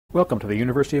Welcome to the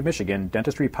University of Michigan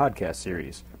Dentistry Podcast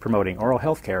Series, promoting oral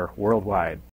health care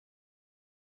worldwide.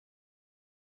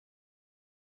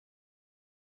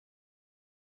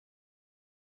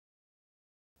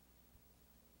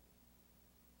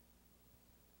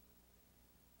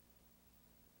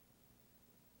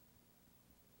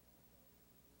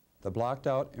 The blocked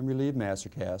out and relieved master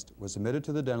cast was submitted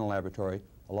to the dental laboratory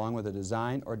along with a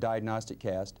design or diagnostic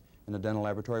cast in the dental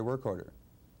laboratory work order.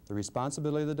 The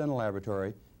responsibility of the dental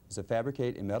laboratory is to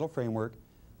fabricate a metal framework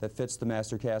that fits the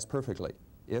master cast perfectly.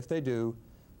 If they do,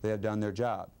 they have done their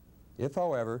job. If,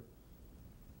 however,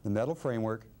 the metal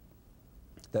framework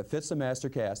that fits the master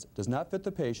cast does not fit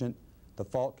the patient, the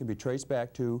fault can be traced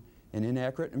back to an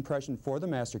inaccurate impression for the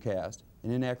master cast,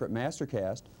 an inaccurate master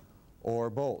cast, or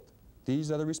both.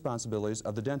 These are the responsibilities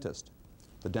of the dentist.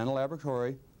 The dental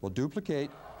laboratory will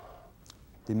duplicate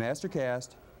the master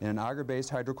cast in an agar-based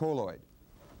hydrocolloid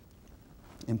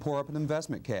and pour up an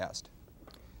investment cast.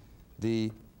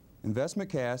 The investment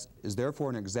cast is therefore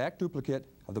an exact duplicate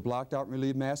of the blocked out and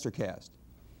relieved master cast.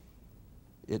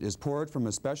 It is poured from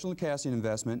a special casting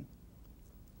investment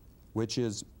which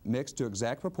is mixed to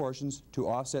exact proportions to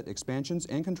offset expansions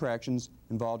and contractions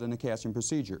involved in the casting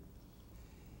procedure.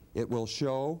 It will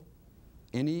show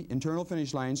any internal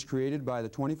finish lines created by the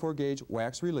 24-gauge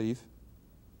wax relief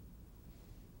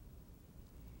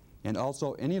and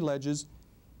also any ledges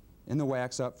in the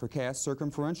wax up for cast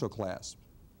circumferential clasp.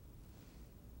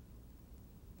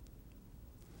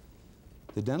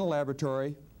 The dental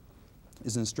laboratory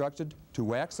is instructed to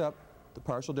wax up the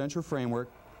partial denture framework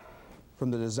from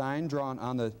the design drawn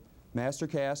on the master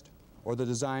cast or the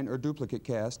design or duplicate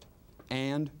cast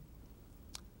and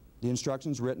the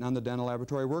instructions written on the dental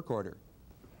laboratory work order.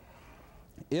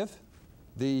 If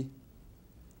the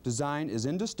design is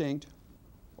indistinct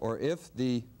or if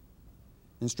the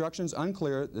instructions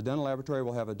unclear, the dental laboratory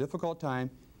will have a difficult time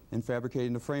in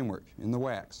fabricating the framework in the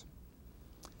wax.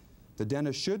 The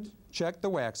dentist should check the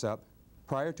wax up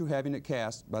prior to having it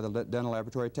cast by the dental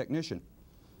laboratory technician.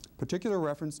 Particular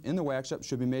reference in the wax up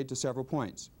should be made to several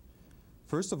points.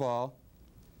 First of all,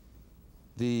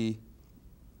 the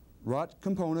wrought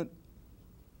component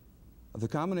of the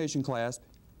combination clasp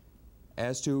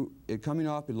as to it coming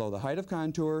off below the height of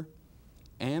contour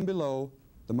and below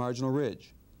the marginal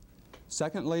ridge.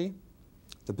 Secondly,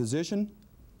 the position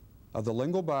of the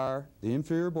lingual bar, the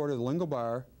inferior border of the lingual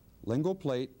bar, lingual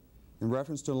plate, in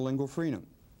reference to the lingual frenum.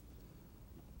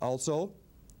 Also,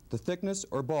 the thickness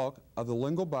or bulk of the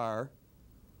lingual bar,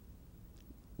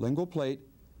 lingual plate,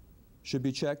 should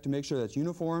be checked to make sure that's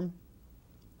uniform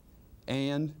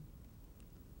and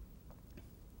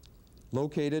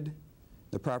located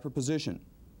the proper position.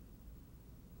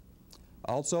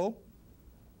 Also,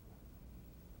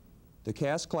 the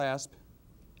cast clasp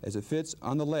as it fits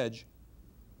on the ledge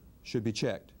should be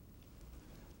checked.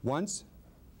 Once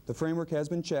the framework has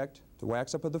been checked, the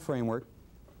wax up of the framework,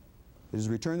 it is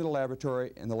returned to the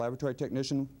laboratory and the laboratory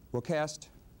technician will cast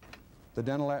the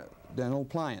dental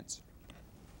appliance.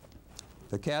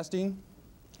 The casting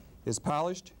is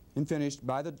polished and finished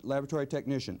by the laboratory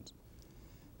technicians.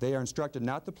 They are instructed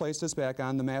not to place this back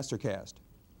on the master cast.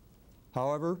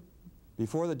 However,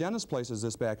 before the dentist places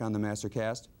this back on the master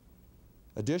cast,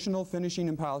 additional finishing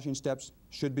and polishing steps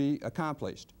should be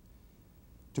accomplished.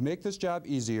 To make this job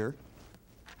easier,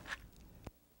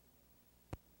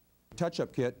 a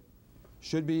touch-up kit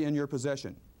should be in your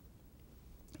possession.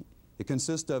 It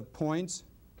consists of points,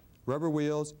 rubber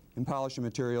wheels, and polishing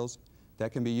materials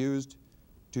that can be used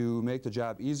to make the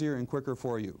job easier and quicker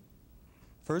for you.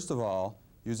 First of all,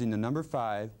 using the number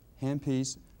 5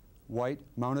 handpiece white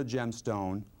mounted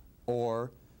gemstone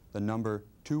or the number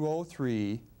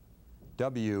 203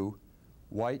 W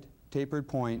white tapered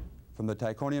point from the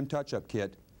Ticonium touch-up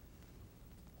kit,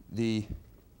 the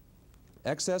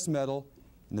excess metal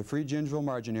in the free gingival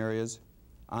margin areas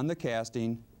on the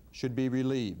casting should be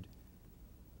relieved.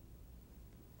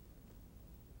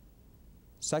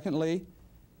 Secondly,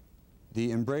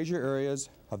 the embrasure areas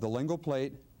of the lingual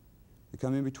plate that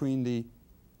come in between the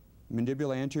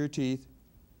mandibular anterior teeth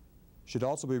should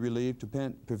also be relieved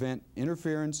to prevent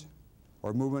interference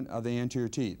or movement of the anterior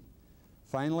teeth.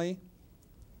 Finally,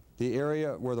 the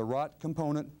area where the wrought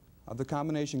component of the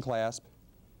combination clasp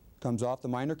comes off the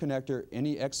minor connector,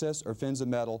 any excess or fins of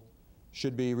metal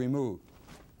should be removed.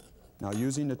 Now,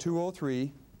 using the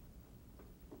 203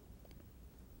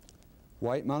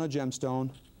 white mounted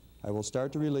gemstone, I will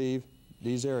start to relieve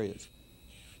these areas.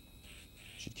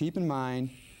 You should keep in mind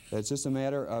that it's just a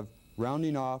matter of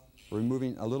rounding off or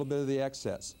removing a little bit of the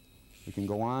excess. You can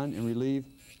go on and relieve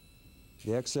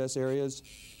the excess areas,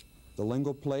 the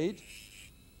lingual plate,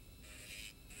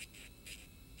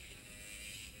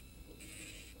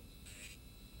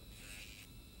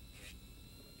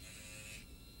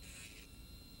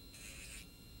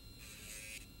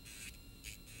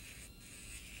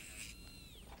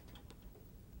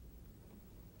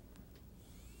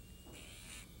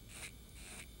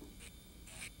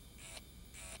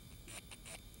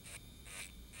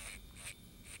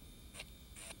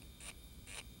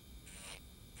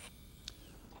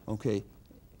 Okay,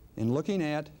 in looking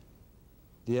at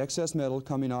the excess metal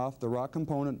coming off the rock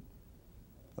component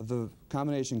of the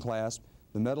combination clasp,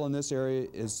 the metal in this area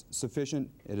is sufficient,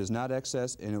 it is not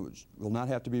excess, and it will not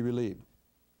have to be relieved.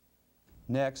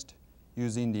 Next,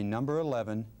 using the number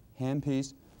 11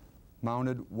 handpiece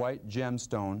mounted white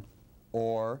gemstone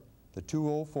or the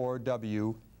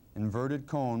 204W inverted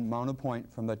cone mounted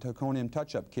point from the titanium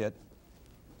touch-up kit,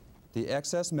 the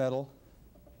excess metal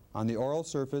on the oral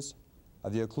surface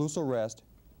of the occlusal rest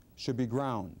should be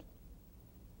ground.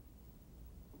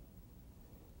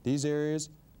 These areas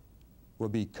will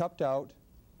be cupped out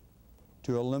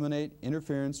to eliminate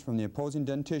interference from the opposing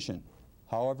dentition.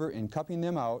 However, in cupping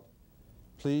them out,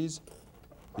 please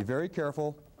be very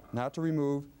careful not to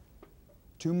remove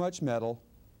too much metal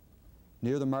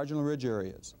near the marginal ridge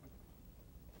areas.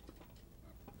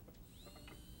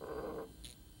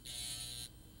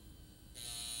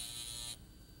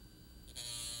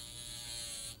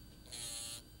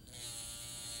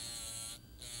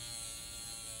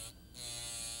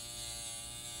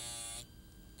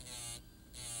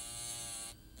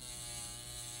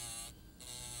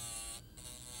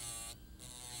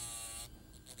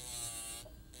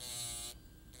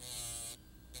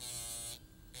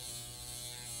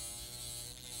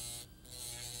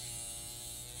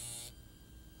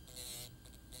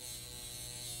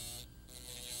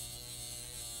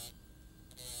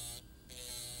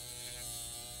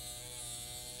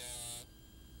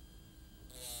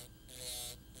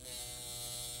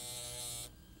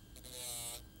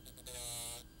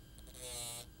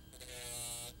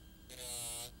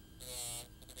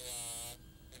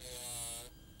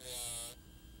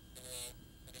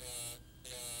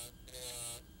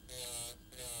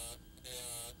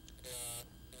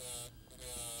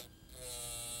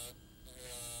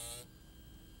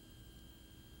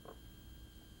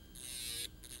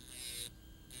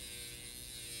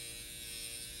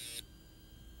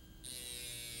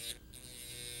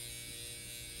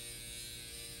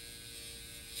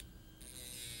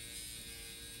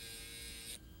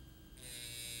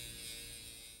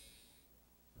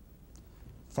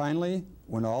 Finally,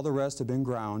 when all the rest have been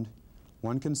ground,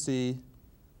 one can see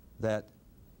that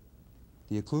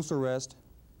the occlusal rest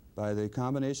by the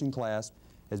combination clasp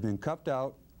has been cupped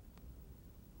out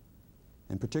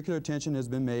and particular attention has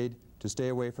been made to stay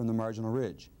away from the marginal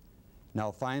ridge.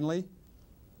 Now finally,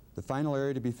 the final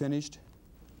area to be finished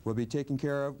will be taken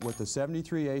care of with the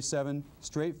 73A7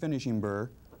 straight finishing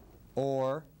burr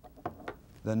or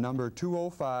the number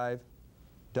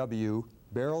 205W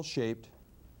barrel-shaped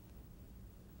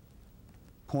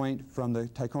point from the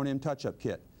titanium touch-up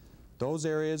kit. Those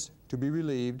areas to be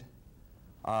relieved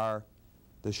are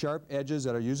the sharp edges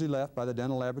that are usually left by the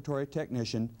dental laboratory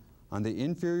technician on the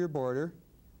inferior border,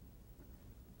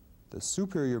 the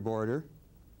superior border,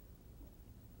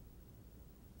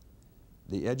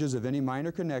 the edges of any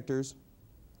minor connectors,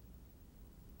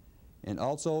 and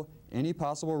also any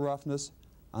possible roughness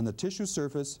on the tissue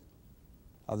surface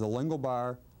of the lingual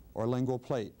bar or lingual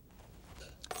plate.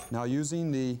 Now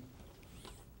using the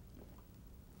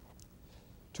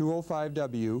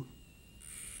 205W,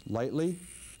 lightly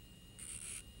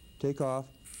take off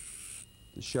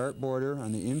the sharp border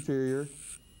on the inferior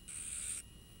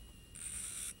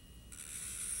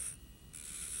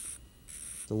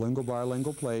the lingual bar,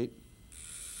 lingual plate,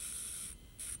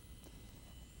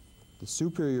 the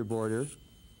superior border.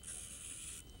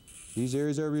 These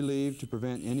areas are relieved to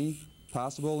prevent any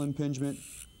possible impingement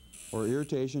or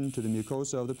irritation to the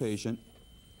mucosa of the patient.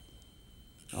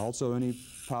 Also any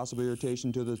possible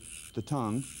irritation to the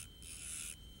tongue.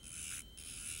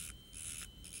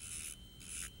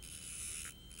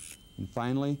 And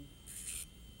finally,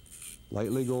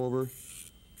 lightly go over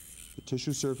the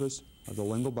tissue surface of the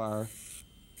lingual bar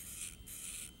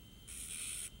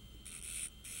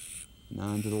and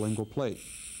onto the lingual plate.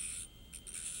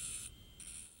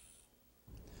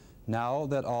 Now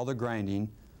that all the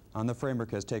grinding on the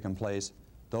framework has taken place,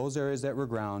 those areas that were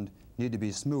ground need to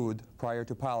be smoothed prior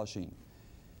to polishing.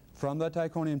 From the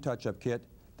titanium touch-up kit,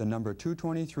 the number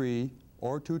 223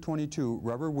 or 222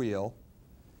 rubber wheel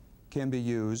can be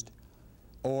used,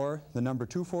 or the number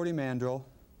 240 mandrel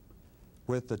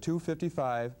with the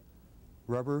 255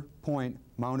 rubber point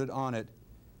mounted on it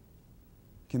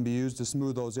can be used to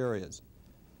smooth those areas.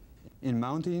 In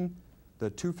mounting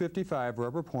the 255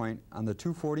 rubber point on the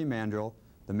 240 mandrel,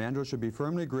 the mandrel should be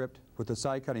firmly gripped with the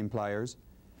side cutting pliers,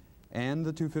 and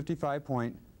the 255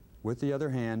 point with the other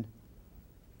hand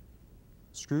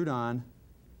screwed on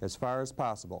as far as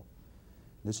possible.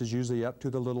 This is usually up to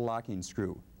the little locking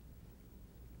screw.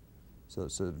 So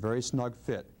it's a very snug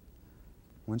fit.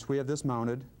 Once we have this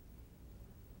mounted,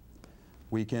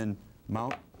 we can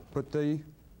mount put the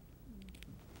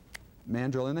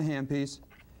mandrel in the handpiece,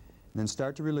 and then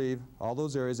start to relieve all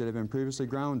those areas that have been previously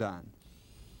ground on.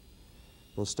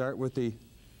 We'll start with the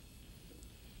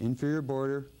inferior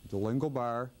border, the lingual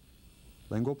bar,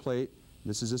 lingual plate.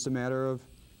 This is just a matter of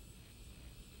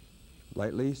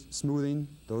lightly smoothing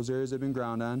those areas that have been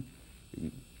ground on.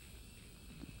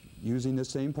 Using the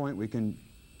same point, we can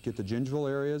get the gingival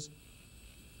areas,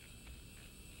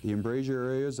 the embrasure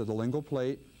areas of the lingual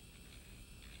plate,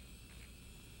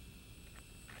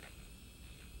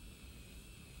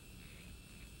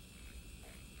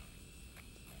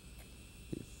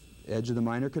 the edge of the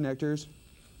minor connectors,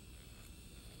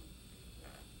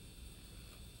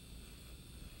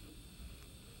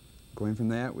 going from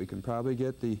that, we can probably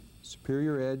get the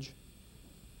superior edge,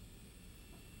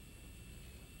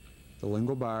 the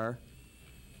lingual bar,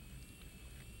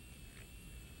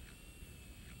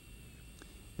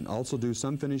 and also do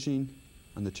some finishing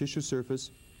on the tissue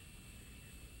surface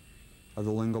of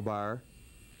the lingual bar,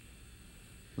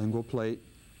 lingual plate,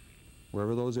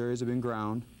 wherever those areas have been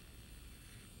ground.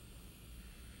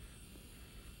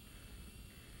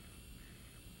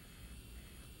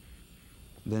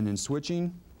 Then in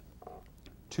switching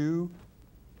to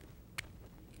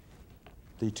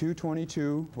the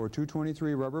 222 or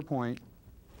 223 rubber point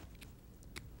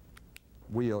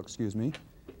wheel, excuse me.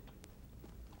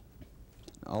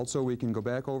 Also, we can go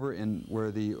back over and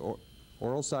where the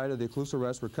oral side of the occlusal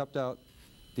rests were cupped out,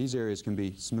 these areas can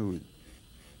be smooth.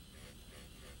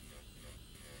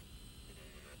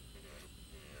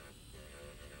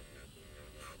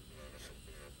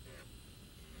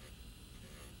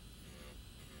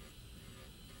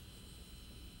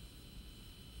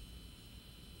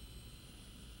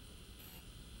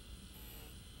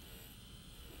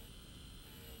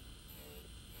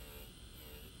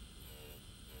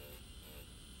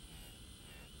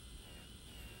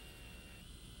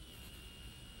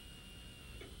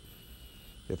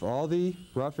 If all the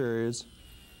rough areas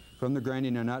from the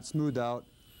grinding are not smoothed out,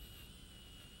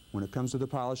 when it comes to the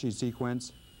polishing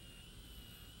sequence,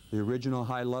 the original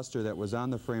high luster that was on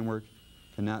the framework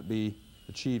cannot be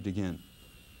achieved again.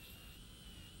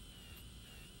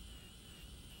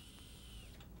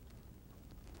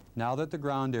 Now that the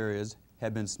ground areas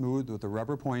have been smoothed with the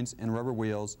rubber points and rubber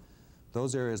wheels,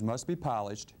 those areas must be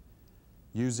polished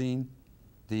using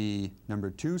the number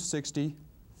 260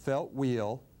 felt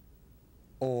wheel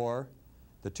or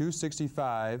the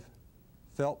 265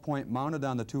 felt point mounted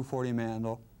on the 240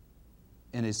 mandrel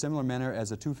in a similar manner as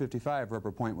the 255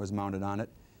 rubber point was mounted on it.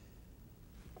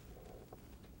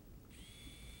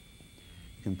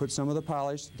 You can put some of the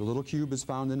polish. The little cube is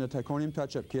found in the Ticonium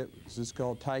touch-up kit. This is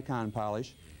called Ticon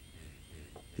polish.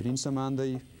 Getting some on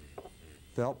the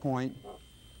felt point.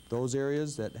 Those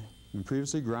areas that have been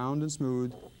previously ground and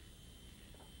smooth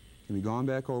can be gone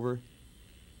back over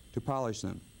to polish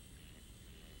them.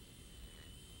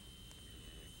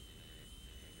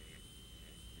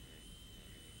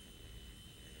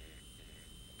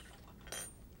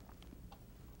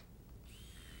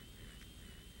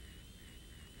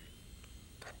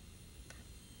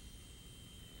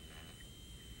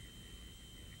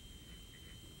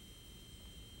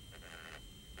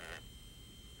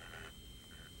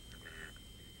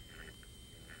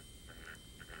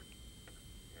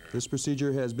 This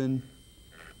procedure has been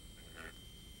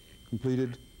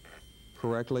completed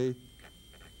correctly.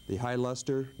 The high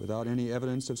luster, without any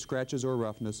evidence of scratches or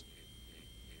roughness,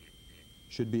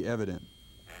 should be evident.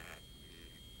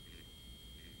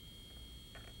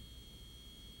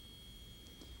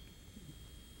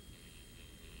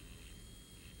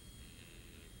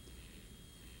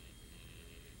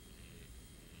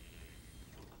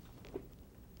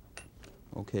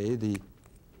 Okay, the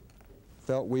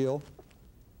felt wheel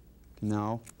can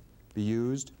now be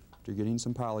used after getting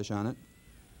some polish on it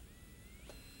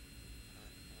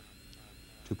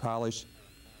to polish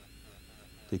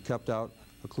the cupped out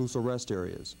occlusal rest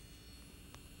areas.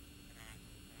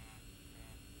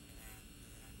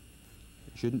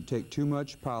 It shouldn't take too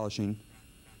much polishing,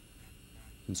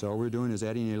 and so all we're doing is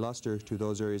adding a luster to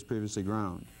those areas previously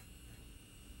ground.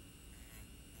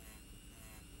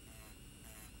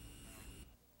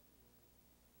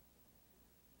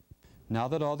 Now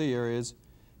that all the areas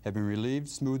have been relieved,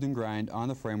 smoothed, and grind on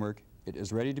the framework, it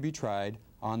is ready to be tried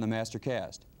on the master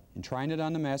cast. In trying it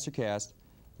on the master cast,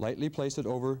 lightly place it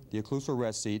over the occlusal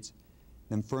rest seats,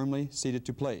 then firmly seat it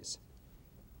to place.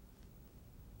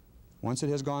 Once it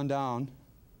has gone down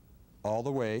all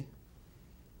the way,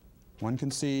 one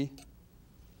can see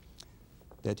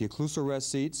that the occlusal rest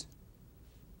seats,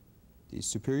 the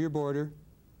superior border,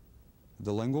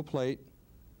 the lingual plate,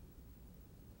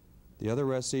 the other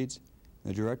rest seats,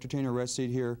 The direct retainer rest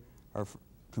seat here are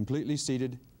completely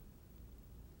seated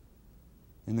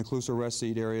in the occlusal rest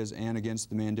seat areas and against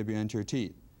the mandibular anterior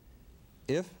teeth.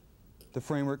 If the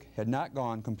framework had not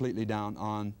gone completely down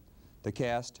on the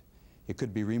cast, it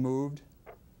could be removed.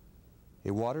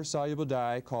 A water-soluble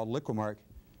dye called Liquimark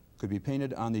could be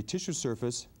painted on the tissue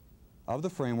surface of the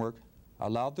framework,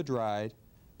 allowed to dry,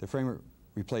 the framework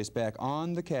replaced back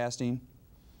on the casting,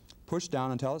 pushed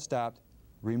down until it stopped,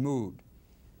 removed.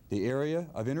 The area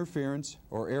of interference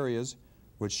or areas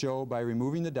would show by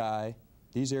removing the dye.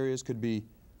 These areas could be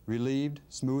relieved,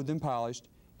 smoothed, and polished,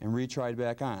 and retried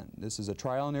back on. This is a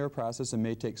trial and error process and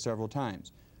may take several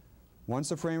times. Once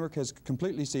the framework has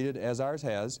completely seated, as ours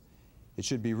has, it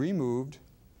should be removed,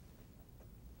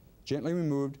 gently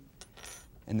removed,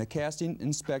 and the casting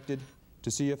inspected to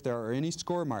see if there are any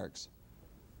score marks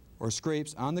or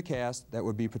scrapes on the cast that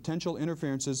would be potential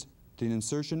interferences to the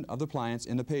insertion of the appliance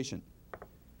in the patient.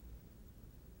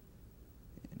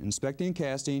 In inspecting and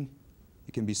casting,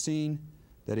 it can be seen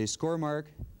that a score mark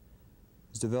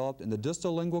is developed in the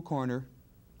distal lingual corner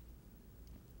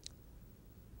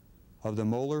of the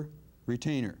molar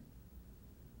retainer.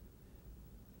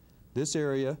 This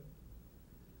area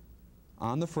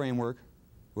on the framework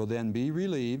will then be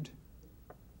relieved,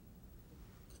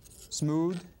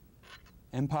 smoothed,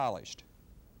 and polished.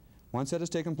 Once that has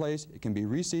taken place, it can be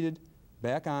reseated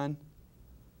back on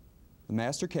the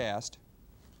master cast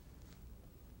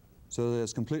so that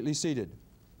it's completely seated.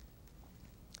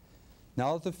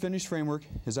 Now that the finished framework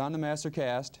is on the master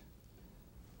cast,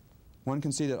 one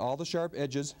can see that all the sharp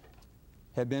edges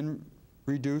have been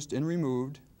reduced and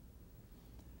removed.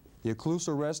 The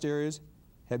occlusal rest areas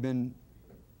have been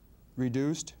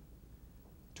reduced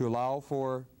to allow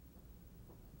for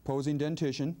posing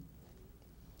dentition.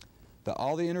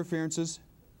 All the interferences,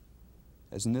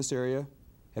 as in this area,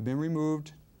 have been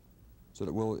removed so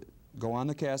that it will go on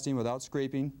the casting without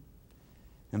scraping.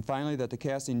 And finally, that the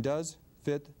casting does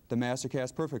fit the master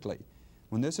cast perfectly.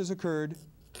 When this has occurred,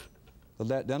 the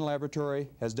dental laboratory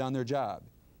has done their job.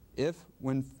 If,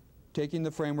 when taking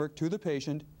the framework to the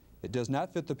patient, it does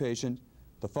not fit the patient,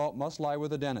 the fault must lie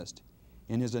with the dentist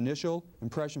in his initial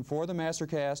impression for the master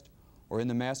cast or in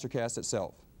the master cast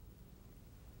itself.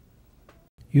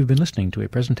 You've been listening to a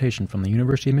presentation from the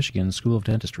University of Michigan School of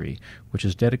Dentistry, which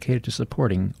is dedicated to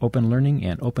supporting open learning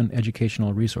and open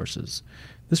educational resources.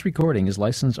 This recording is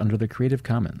licensed under the Creative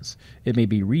Commons. It may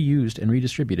be reused and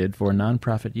redistributed for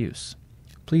nonprofit use.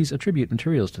 Please attribute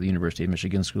materials to the University of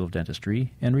Michigan School of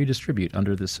Dentistry and redistribute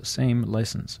under this same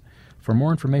license. For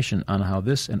more information on how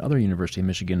this and other University of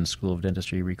Michigan School of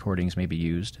Dentistry recordings may be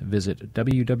used, visit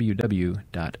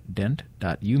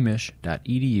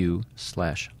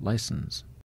www.dent.umich.edu/license.